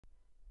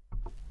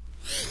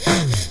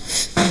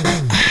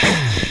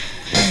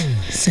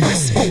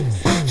Sexy.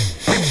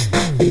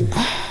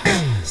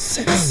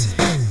 Sexy.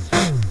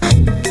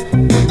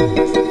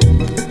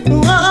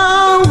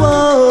 Whoa,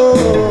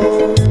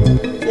 whoa.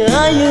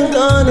 Are you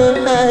gonna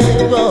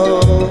hide?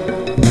 Whoa,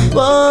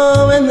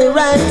 whoa. When the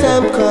right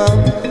time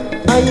comes,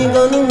 are you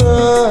gonna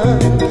run?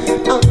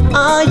 Or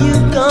are you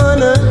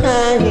gonna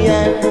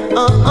hide?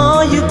 Or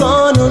are you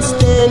gonna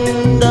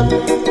stand up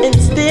and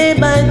stay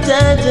by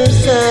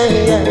Judge's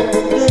side?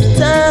 The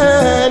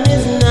time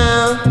is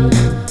now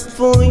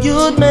for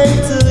you men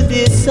to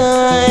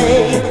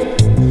decide.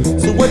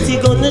 So what you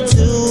gonna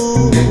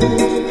do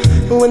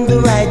when the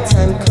right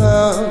time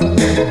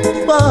comes?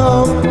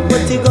 Whoa,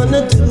 what you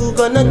gonna do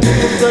when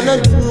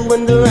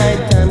the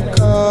right time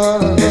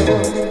comes?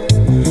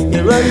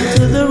 You run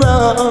to the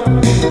rock,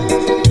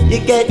 you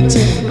get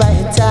hit by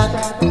attack.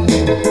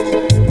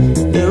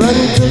 You run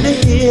to the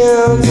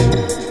hills,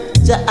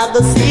 I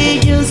can see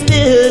you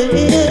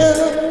still.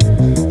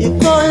 You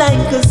go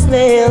like a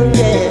snail,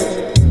 yes.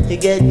 You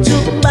get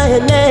choked by a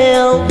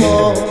nail,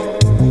 whoa,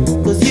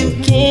 'cause you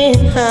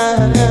can't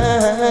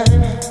hide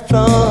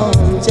from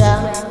Jah.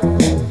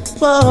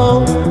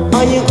 Whoa,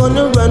 are you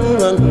gonna run?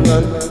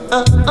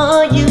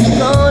 Are you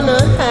gonna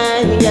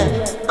hide?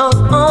 Or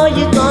are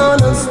you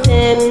gonna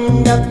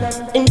stand up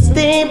and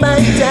stay by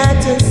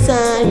Jah's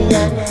side?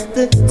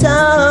 The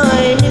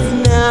time is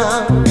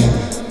now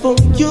for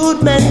you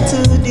men to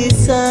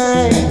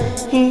decide.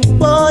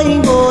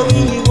 Boy, oh,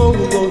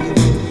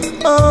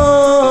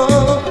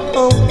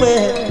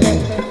 well,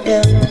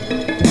 yeah.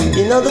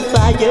 You know the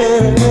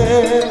fire,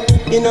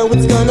 you know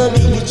it's gonna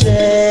be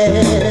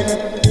dread.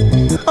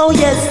 Oh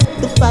yes,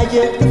 the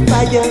fire,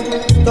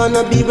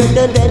 gonna be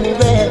redder than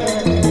red.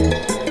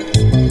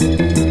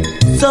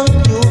 So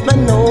you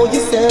might know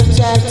yourself,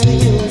 try to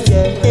use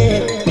your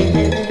head.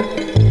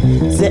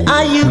 Say,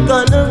 are you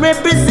gonna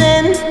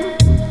represent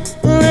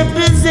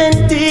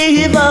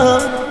evil?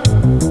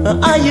 Or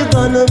are you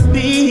gonna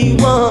be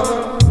one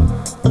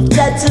of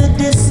God's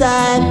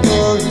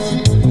disciples?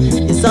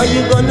 Is are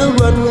you gonna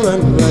run?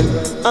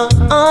 Or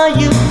are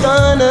you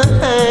gonna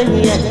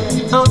hide?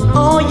 Or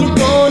are you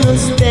gonna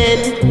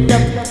stand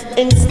up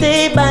and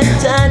stay by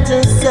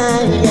God's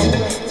side?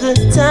 The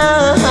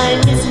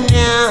time is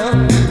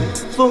now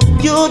for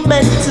you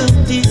men to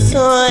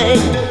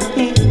decide.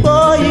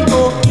 Boy,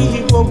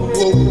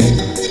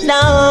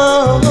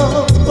 now.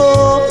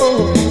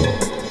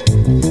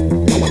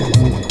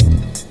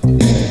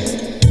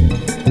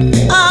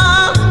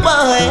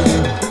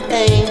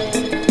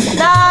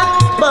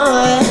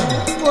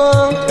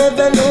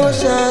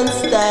 Revolution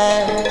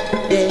style,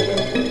 yeah.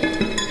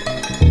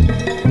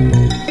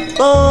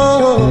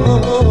 Oh,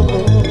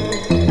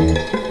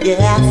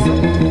 yes.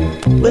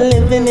 We're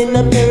living in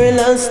a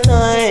perilous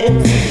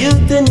time.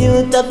 Youth and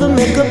youth have to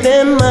make up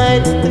their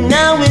mind. But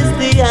now is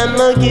the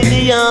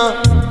Armageddon.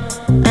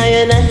 I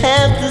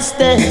have to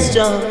stand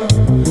strong.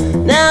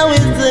 Now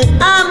is the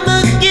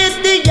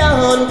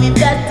Armageddon. We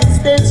got to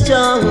stand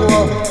strong.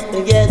 Oh,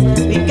 yes,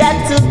 we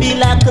got to be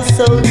like a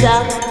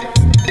soldier,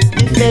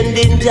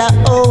 defending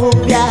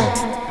Jehovah.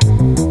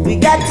 We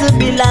got to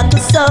be like a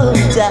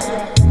soldier,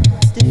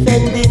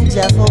 defending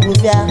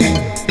Jehovah.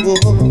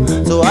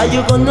 Whoa. So are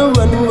you gonna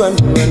run?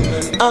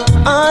 Or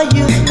are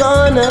you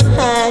gonna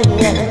hide?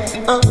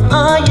 Or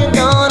are you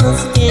gonna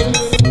stand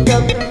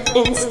up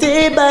and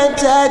stay by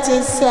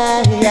Judge's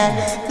side?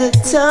 The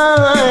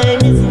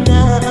time is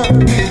now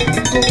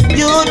for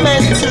you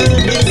men to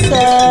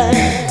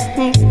decide.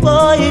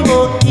 Boy,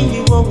 whoa.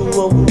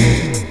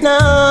 No,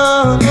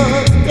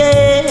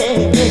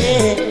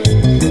 yeah.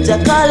 Jah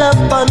call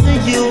upon the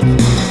youth,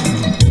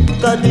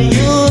 'cause the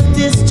youth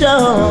is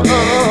strong.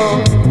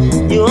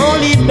 You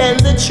only bend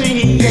the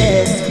tree,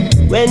 yes,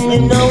 when you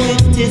know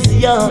it is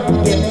young,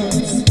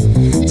 yes.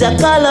 Jah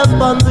call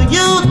upon the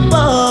youth,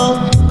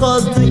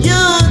 'cause the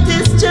youth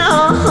is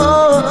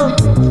strong.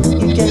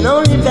 You can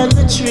only bend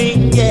the tree,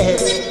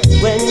 yes,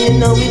 when you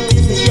know it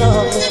is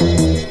young.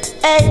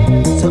 Hey,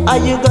 so are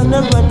you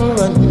gonna run?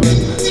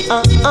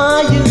 Or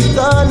are you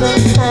gonna